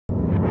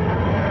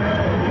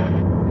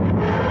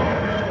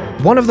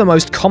One of the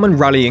most common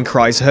rallying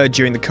cries heard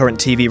during the current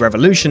TV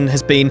revolution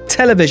has been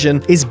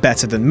television is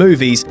better than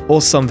movies,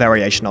 or some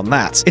variation on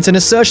that. It's an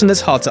assertion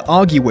that's hard to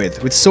argue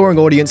with soaring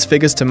audience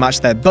figures to match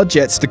their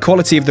budgets, the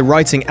quality of the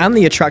writing and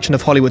the attraction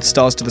of Hollywood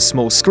stars to the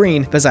small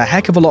screen. There's a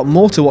heck of a lot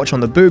more to watch on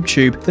the boob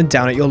tube than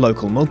down at your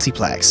local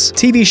multiplex.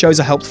 TV shows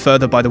are helped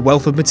further by the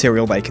wealth of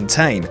material they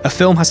contain. A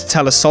film has to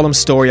tell a solemn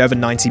story over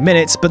 90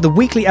 minutes, but the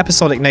weekly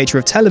episodic nature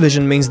of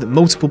television means that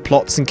multiple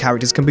plots and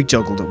characters can be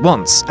juggled at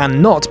once,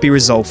 and not be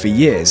resolved for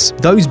years.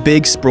 Those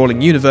big,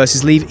 sprawling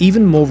universes leave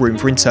even more room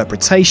for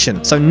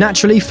interpretation, so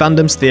naturally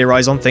fandoms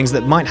theorize on things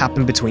that might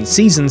happen between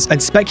seasons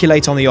and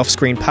speculate on the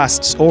off-screen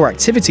pasts or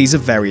activities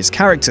of various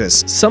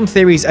characters. Some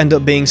theories end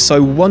up being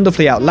so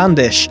wonderfully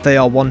outlandish, they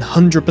are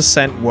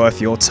 100%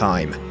 worth your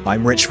time.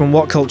 I'm Rich from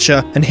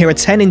Whatculture, and here are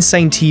 10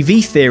 insane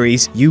TV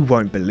theories you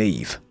won't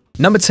believe.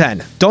 Number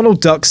 10.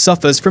 Donald Duck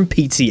suffers from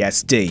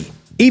PTSD.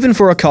 Even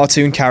for a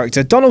cartoon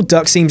character, Donald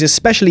Duck seems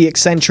especially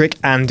eccentric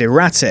and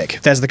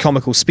erratic. There's the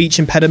comical speech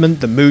impediment,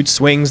 the mood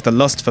swings, the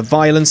lust for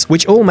violence,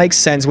 which all makes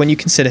sense when you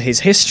consider his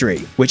history,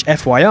 which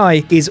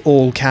FYI is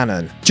all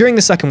canon. During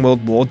the Second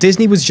World War,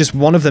 Disney was just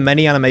one of the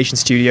many animation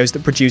studios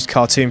that produced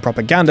cartoon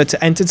propaganda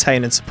to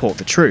entertain and support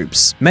the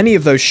troops. Many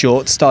of those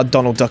shorts starred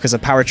Donald Duck as a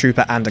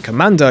paratrooper and a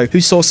commando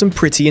who saw some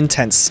pretty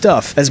intense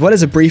stuff, as well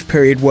as a brief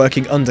period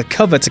working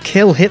undercover to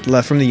kill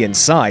Hitler from the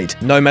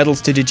inside. No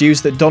medals to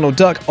deduce that Donald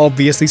Duck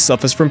obviously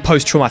suffers from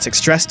post-traumatic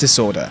stress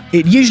disorder.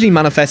 It usually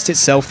manifests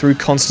itself through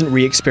constant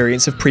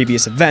re-experience of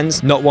previous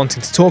events, not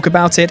wanting to talk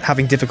about it,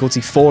 having difficulty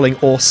falling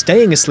or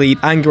staying asleep,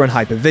 anger and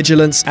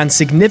hypervigilance, and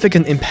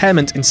significant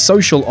impairment in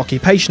social,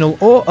 occupational,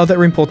 or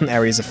other important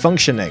areas of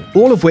functioning,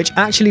 all of which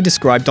actually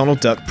describe Donald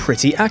Duck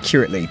pretty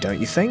accurately,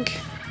 don't you think?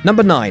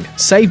 Number 9.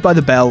 Saved by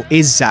the Bell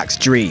is Zach's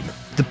dream.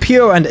 The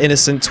pure and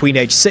innocent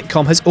tween-age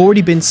sitcom has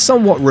already been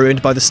somewhat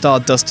ruined by the star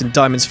Dustin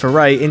Diamond's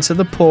foray into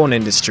the porn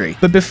industry.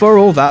 But before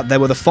all that, there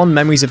were the fond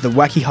memories of the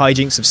wacky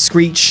hijinks of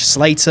Screech,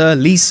 Slater,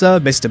 Lisa,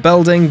 Mr.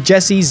 Belding,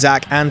 Jesse,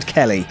 Zach, and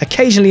Kelly,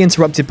 occasionally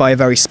interrupted by a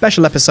very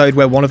special episode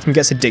where one of them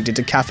gets addicted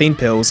to caffeine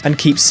pills and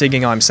keeps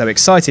singing "I'm So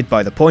Excited"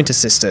 by the Pointer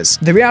Sisters.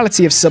 The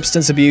reality of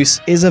substance abuse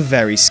is a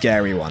very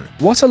scary one.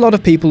 What a lot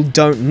of people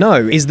don't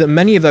know is that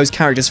many of those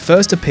characters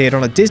first appeared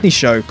on a Disney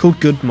show called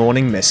Good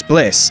Morning Miss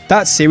Bliss.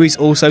 That series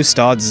also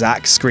starred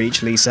Zach,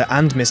 Screech, Lisa,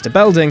 and Mr.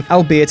 Belding,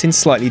 albeit in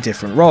slightly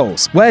different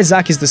roles. Where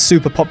Zach is the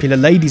super popular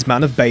ladies'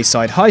 man of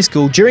Bayside High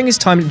School, during his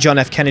time at John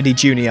F. Kennedy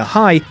Jr.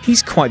 High,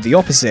 he's quite the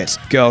opposite.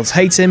 Girls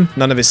hate him,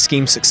 none of his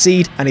schemes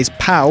succeed, and his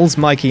pals,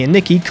 Mikey and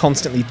Nikki,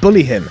 constantly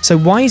bully him. So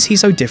why is he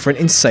so different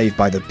in Saved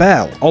by the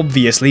Bell?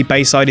 Obviously,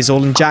 Bayside is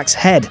all in Jack's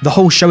head. The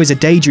whole show is a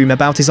daydream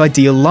about his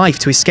ideal life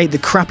to escape the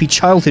crappy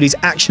childhood he's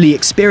actually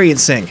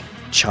experiencing.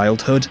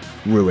 Childhood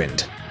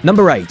ruined.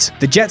 Number 8.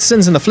 The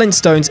Jetsons and the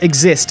Flintstones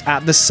exist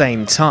at the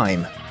same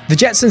time. The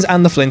Jetsons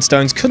and the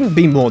Flintstones couldn't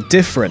be more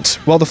different.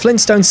 While the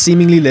Flintstones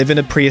seemingly live in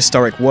a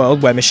prehistoric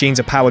world where machines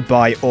are powered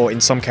by, or in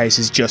some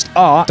cases just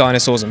are,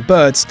 dinosaurs and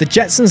birds, the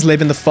Jetsons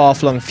live in the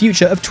far-flung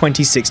future of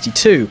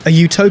 2062, a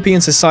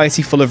utopian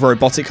society full of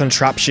robotic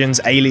contraptions,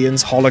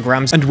 aliens,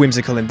 holograms, and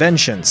whimsical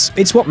inventions.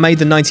 It's what made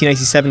the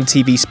 1987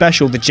 TV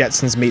special The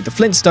Jetsons Meet the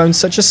Flintstones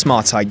such a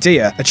smart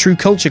idea, a true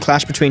culture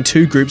clash between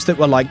two groups that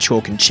were like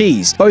chalk and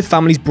cheese, both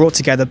families brought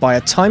together by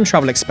a time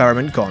travel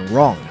experiment gone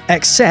wrong.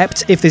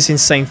 Except, if this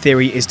insane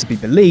theory is to be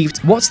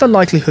believed, what's the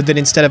likelihood that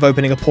instead of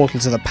opening a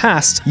portal to the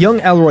past, young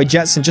Elroy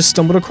Jetson just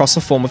stumbled across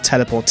a form of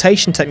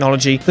teleportation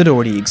technology that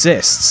already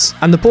exists?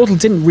 And the portal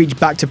didn't reach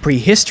back to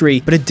prehistory,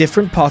 but a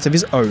different part of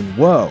his own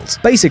world.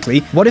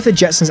 Basically, what if the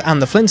Jetsons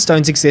and the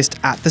Flintstones exist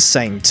at the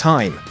same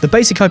time? The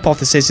basic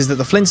hypothesis is that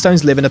the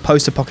Flintstones live in a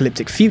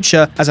post-apocalyptic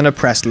future as an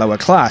oppressed lower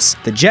class.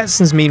 The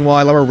Jetsons,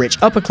 meanwhile, are a rich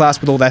upper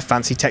class with all their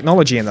fancy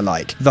technology and the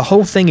like. The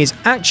whole thing is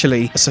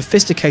actually a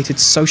sophisticated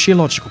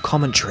sociological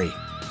commentary.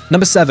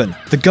 Number 7.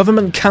 The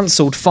government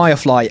cancelled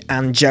Firefly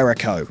and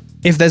Jericho.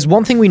 If there's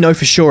one thing we know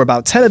for sure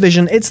about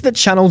television, it's that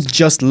channels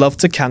just love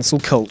to cancel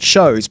cult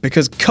shows,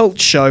 because cult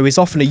show is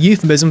often a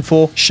euphemism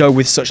for show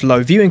with such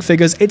low viewing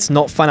figures it's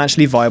not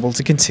financially viable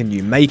to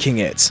continue making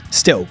it.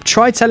 Still,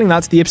 try telling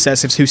that to the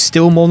obsessives who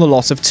still mourn the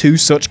loss of two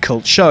such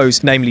cult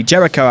shows, namely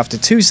Jericho after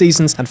 2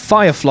 seasons and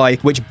Firefly,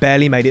 which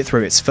barely made it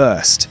through its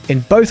first. In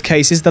both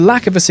cases, the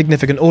lack of a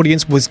significant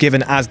audience was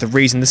given as the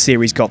reason the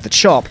series got the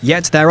chop,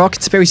 yet there are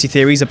conspiracy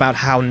theories about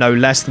how no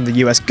less than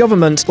the US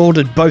government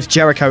ordered both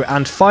Jericho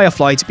and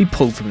Firefly to be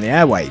pulled from the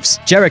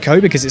airwaves.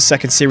 Jericho because its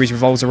second series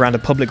revolves around a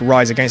public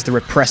rise against the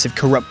repressive,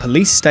 corrupt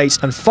police state,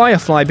 and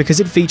Firefly because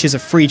it features a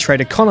free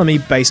trade economy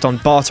based on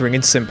bartering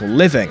and simple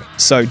living.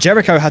 So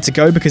Jericho had to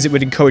go because it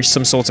would encourage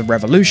some sort of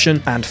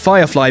revolution, and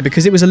Firefly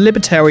because it was a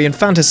libertarian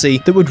fantasy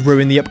that would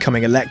ruin the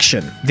upcoming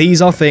election.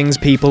 These are things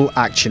people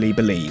actually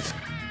believe.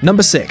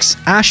 Number 6.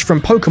 Ash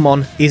from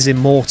Pokemon is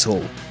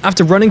immortal.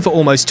 After running for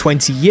almost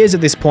 20 years at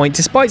this point,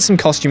 despite some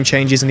costume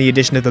changes and the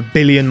addition of a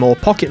billion more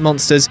pocket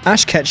monsters,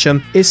 Ash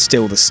Ketchum is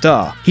still the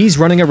star. He's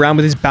running around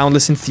with his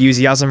boundless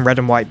enthusiasm, red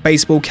and white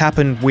baseball cap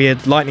and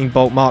weird lightning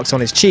bolt marks on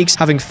his cheeks,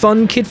 having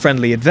fun,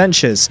 kid-friendly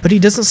adventures, but he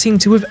doesn't seem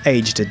to have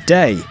aged a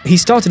day. He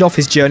started off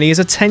his journey as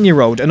a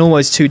 10-year-old, and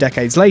almost 2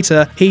 decades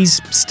later, he's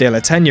still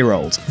a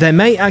 10-year-old. There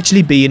may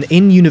actually be an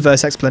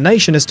in-universe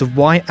explanation as to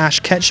why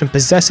Ash Ketchum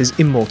possesses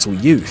immortal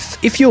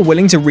youth. If you're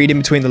willing to read in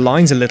between the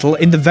lines a little,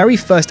 in the very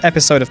first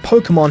episode of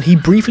Pokemon, he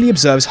briefly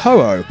observes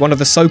Ho-Oh, one of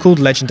the so-called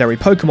legendary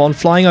Pokemon,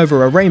 flying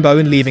over a rainbow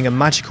and leaving a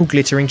magical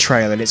glittering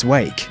trail in its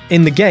wake.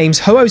 In the games,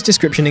 Ho-Oh's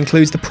description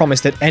includes the promise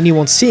that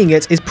anyone seeing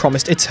it is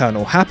promised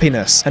eternal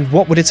happiness. And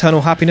what would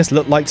eternal happiness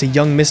look like to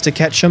young Mr.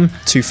 Ketchum?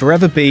 To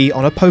forever be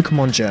on a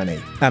Pokemon journey.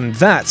 And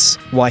that's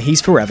why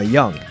he's forever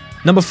young.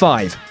 Number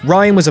 5.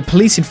 Ryan was a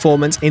police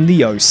informant in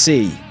the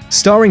OC.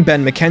 Starring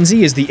Ben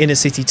McKenzie as the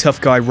inner-city tough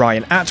guy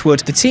Ryan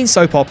Atwood, the teen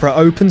soap opera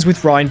opens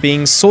with Ryan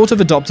being sort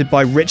of adopted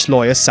by rich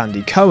lawyer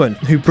Sandy Cohen,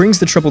 who brings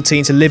the troubled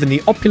teen to live in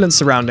the opulent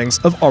surroundings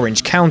of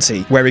Orange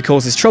County, where he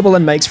causes trouble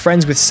and makes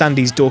friends with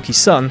Sandy's dorky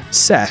son,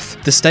 Seth.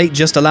 The state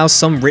just allows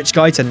some rich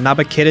guy to nab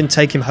a kid and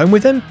take him home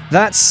with him?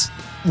 That's,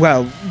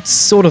 well,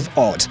 sort of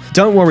odd.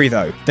 Don't worry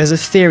though, there's a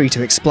theory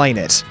to explain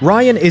it.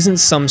 Ryan isn't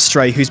some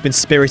stray who's been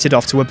spirited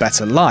off to a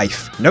better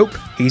life. Nope,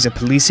 he's a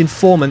police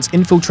informant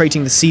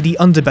infiltrating the seedy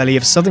underbelly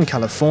of Southern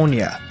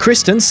California.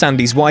 Kristen,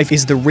 Sandy's wife,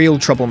 is the real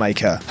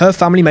troublemaker. Her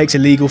family makes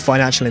illegal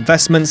financial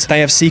investments, they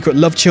have secret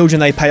love children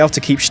they pay off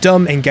to keep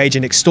stum, engage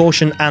in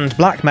extortion and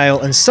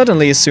blackmail, and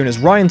suddenly as soon as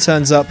Ryan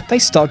turns up, they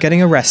start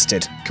getting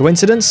arrested.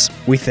 Coincidence?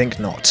 We think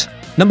not.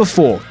 Number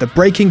 4. The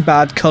Breaking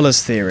Bad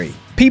Colors Theory.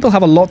 People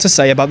have a lot to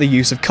say about the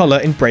use of colour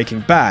in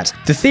Breaking Bad.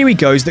 The theory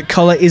goes that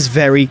colour is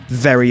very,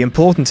 very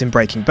important in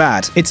Breaking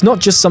Bad. It's not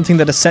just something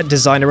that a set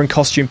designer and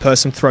costume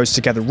person throws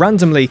together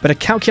randomly, but a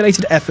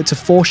calculated effort to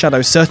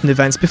foreshadow certain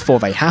events before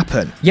they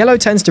happen. Yellow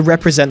tends to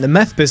represent the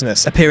meth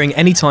business, appearing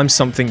anytime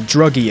something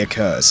druggy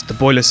occurs. The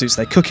boiler suits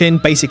they cook in,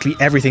 basically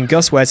everything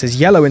Gus wears is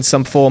yellow in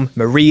some form.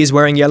 Marie is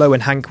wearing yellow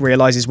when Hank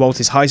realizes Walt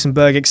is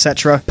Heisenberg,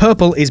 etc.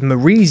 Purple is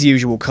Marie's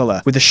usual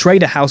colour, with the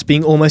Schrader house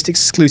being almost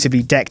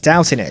exclusively decked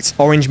out in it.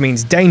 Orange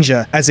means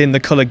danger, as in the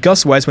colour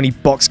Gus wears when he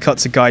box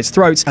cuts a guy's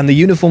throat, and the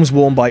uniforms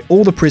worn by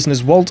all the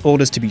prisoners Walt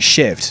orders to be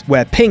shivved,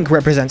 where pink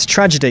represents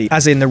tragedy,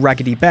 as in the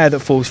raggedy bear that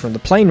falls from the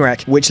plane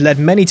wreck, which led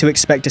many to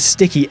expect a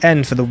sticky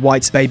end for the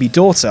White's baby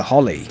daughter,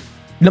 Holly.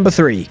 Number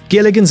 3.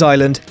 Gilligan's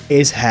Island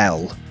is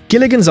hell.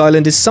 Gilligan's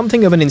Island is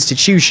something of an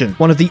institution,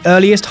 one of the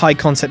earliest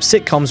high-concept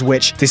sitcoms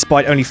which,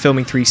 despite only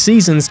filming 3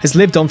 seasons, has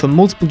lived on for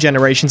multiple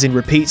generations in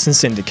repeats and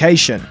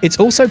syndication.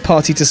 It's also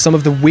party to some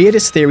of the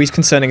weirdest theories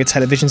concerning a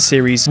television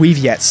series we've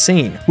yet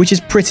seen, which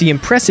is pretty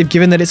impressive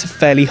given that it's a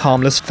fairly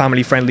harmless,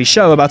 family-friendly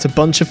show about a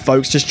bunch of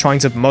folks just trying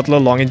to muddle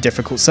along in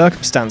difficult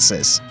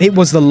circumstances. It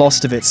was the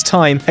lost of its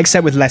time,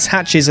 except with less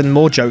hatches and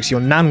more jokes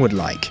your nan would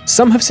like.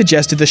 Some have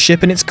suggested the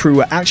ship and its crew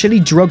were actually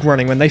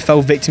drug-running when they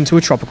fell victim to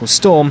a tropical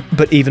storm,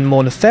 but even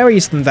more nefarious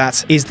than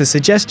that is the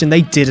suggestion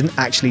they didn't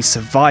actually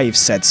survive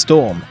said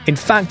storm. In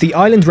fact, the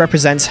island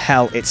represents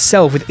hell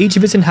itself, with each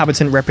of its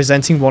inhabitants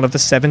representing one of the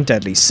 7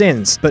 deadly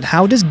sins. But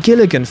how does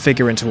Gilligan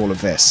figure into all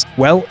of this?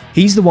 Well,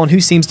 he's the one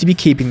who seems to be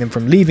keeping them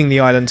from leaving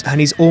the island,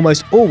 and he's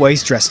almost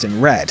always dressed in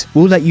red.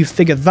 We'll let you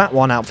figure that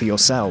one out for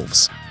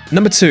yourselves.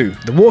 Number 2.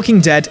 The Walking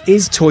Dead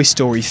is Toy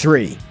Story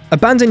 3.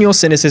 Abandon your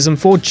cynicism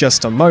for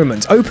just a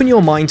moment, open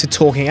your mind to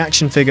talking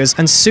action figures,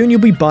 and soon you'll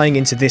be buying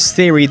into this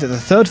theory that the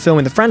 3rd film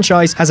in the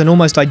franchise has an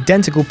almost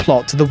identical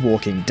plot to The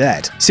Walking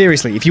Dead.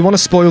 Seriously, if you want to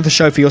spoil the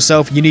show for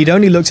yourself, you need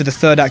only look to the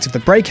 3rd act of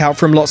The Breakout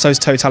from Lotso's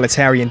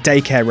totalitarian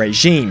daycare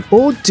regime.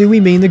 Or do we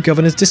mean the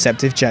governor's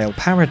deceptive jail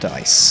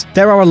paradise?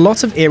 There are a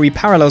lot of eerie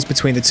parallels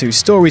between the 2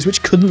 stories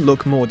which couldn't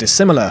look more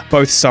dissimilar.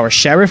 Both star a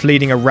sheriff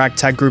leading a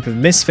ragtag group of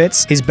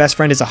misfits, his best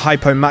friend is a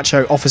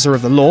hypo-macho officer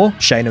of the law,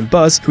 Shane and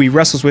Buzz, who he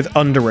wrestles with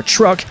under a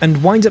truck,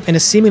 and wind up in a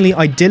seemingly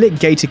idyllic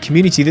gated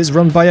community that's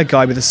run by a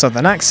guy with a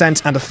southern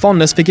accent and a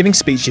fondness for giving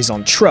speeches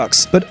on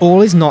trucks. But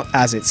all is not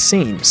as it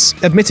seems.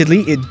 Admittedly,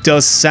 it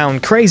does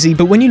sound crazy,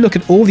 but when you look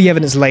at all the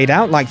evidence laid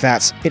out like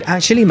that, it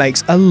actually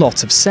makes a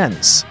lot of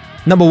sense.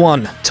 Number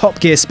 1. Top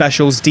Gear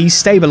specials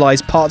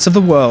destabilize parts of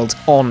the world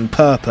on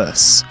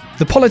purpose.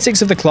 The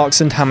politics of the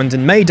Clarkson, Hammond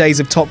and May days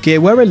of Top Gear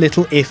were a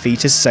little iffy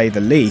to say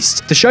the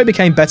least. The show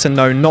became better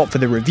known not for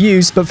the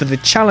reviews, but for the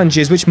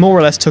challenges which more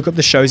or less took up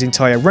the show's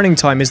entire running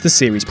time as the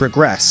series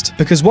progressed.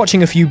 Because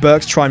watching a few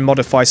Burks try and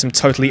modify some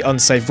totally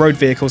unsafe road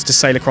vehicles to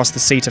sail across the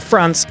sea to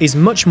France is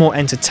much more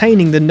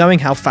entertaining than knowing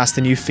how fast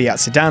the new Fiat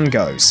sedan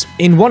goes.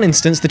 In one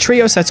instance, the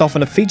trio set off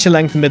on a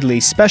feature-length Middle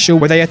East special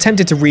where they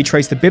attempted to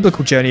retrace the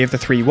biblical journey of the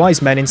 3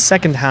 wise men in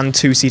second-hand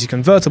 2-seater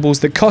convertibles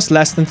that cost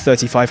less than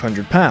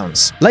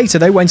 £3,500. Later,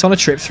 they went on on a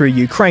trip through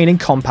Ukraine in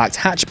compact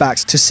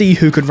hatchbacks to see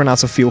who could run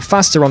out of fuel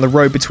faster on the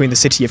road between the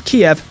city of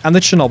Kiev and the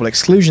Chernobyl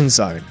exclusion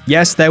zone.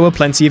 Yes, there were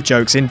plenty of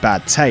jokes in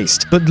bad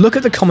taste, but look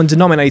at the common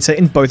denominator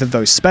in both of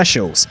those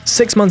specials.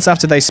 6 months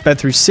after they sped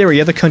through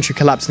Syria, the country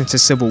collapsed into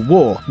civil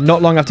war.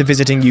 Not long after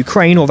visiting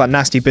Ukraine, all that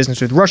nasty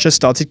business with Russia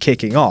started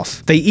kicking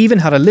off. They even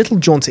had a little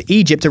jaunt to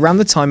Egypt around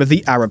the time of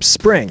the Arab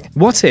Spring.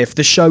 What if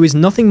the show is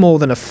nothing more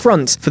than a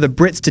front for the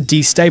Brits to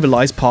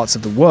destabilize parts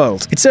of the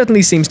world? It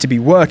certainly seems to be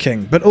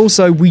working, but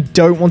also we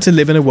don't want to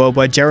live in a world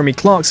where Jeremy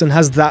Clarkson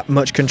has that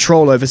much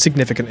control over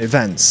significant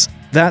events.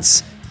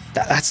 That's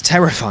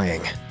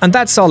terrifying. And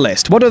that's our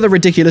list. What other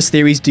ridiculous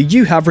theories do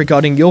you have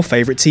regarding your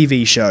favourite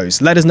TV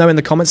shows? Let us know in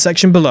the comments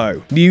section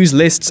below. News,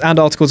 lists, and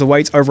articles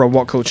await over at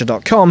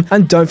Whatculture.com,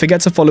 and don't forget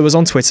to follow us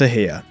on Twitter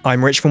here.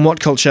 I'm Rich from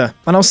Whatculture,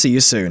 and I'll see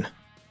you soon.